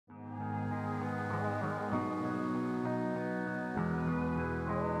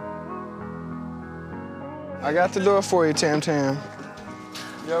I got to do it for you, Tam Tam.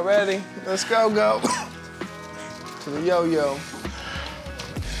 You ready? Let's go. To the yo-yo.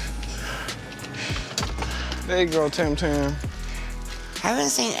 There you go, Tam Tam. I haven't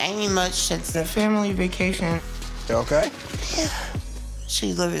seen Amy much since the family vacation. You okay? Yeah.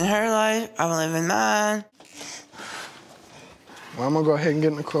 She's living her life, I'm living mine. Well, I'm gonna go ahead and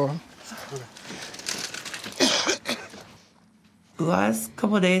get in the car. The last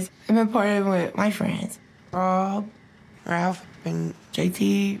couple of days, I've been partying with my friends. Rob, Ralph, and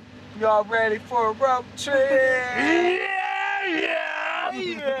JT. Y'all ready for a road trip? Yeah!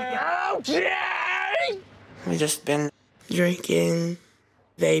 We just been drinking,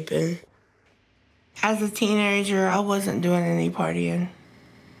 vaping. As a teenager, I wasn't doing any partying.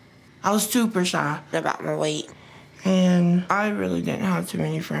 I was super shy about my weight. And I really didn't have too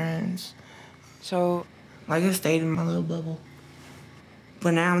many friends. So, like, I stayed in my little bubble.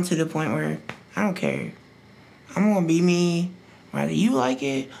 But now I'm to the point where I don't care. I'm gonna be me, whether you like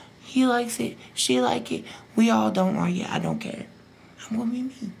it, he likes it, she like it, we all don't like it, I don't care. I'm gonna be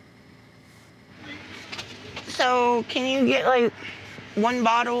me. So, can you get, like, 1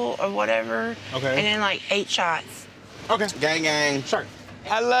 bottle or whatever? Okay. And then, like, 8 shots. Okay. Gang. Sure.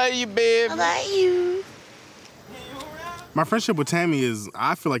 I love you, babe. I love you. My friendship with Tammy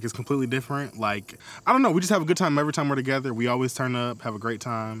I feel like it's completely different. Like, I don't know, we just have a good time every time we're together. We always turn up, have a great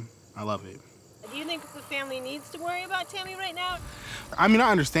time. I love it. Do you think the family needs to worry about Tammy right now? I mean, I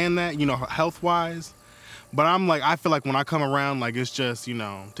understand that, health-wise, but I feel like when I come around, like, it's just,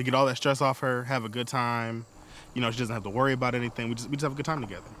 to get all that stress off her, have a good time. She doesn't have to worry about anything. We just have a good time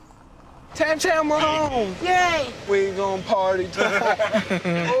together. Tam Tam, we're home. Yay! We gonna party tonight.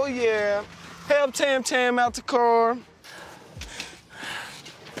 Oh, yeah. Help Tam Tam out the car.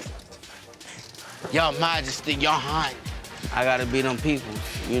 Your Majesty, your Haunt. I gotta be them people,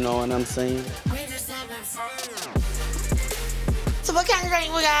 you know what I'm saying? So what kind of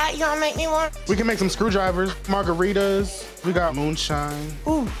drink we got? You gonna make me one? We can make some screwdrivers, margaritas. We got moonshine.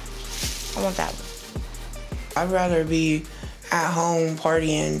 Ooh, I want that one. I'd rather be at home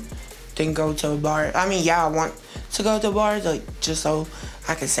partying than go to a bar. I mean, yeah, I want to go to bars, like, just so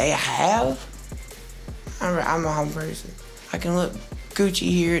I can say I have. I'm a home person. I can look Gucci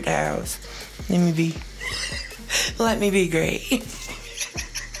here at the house. Let me be great.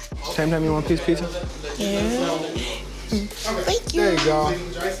 Tam Tam, you want a piece of pizza? Yeah. Thank you. There you go.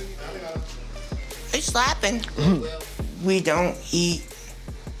 It's slapping. We don't eat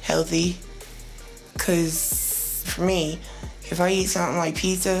healthy, because for me, if I eat something like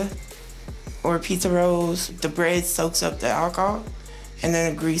pizza or pizza rolls, the bread soaks up the alcohol, and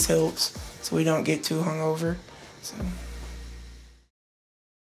then the grease helps, so we don't get too hungover. So.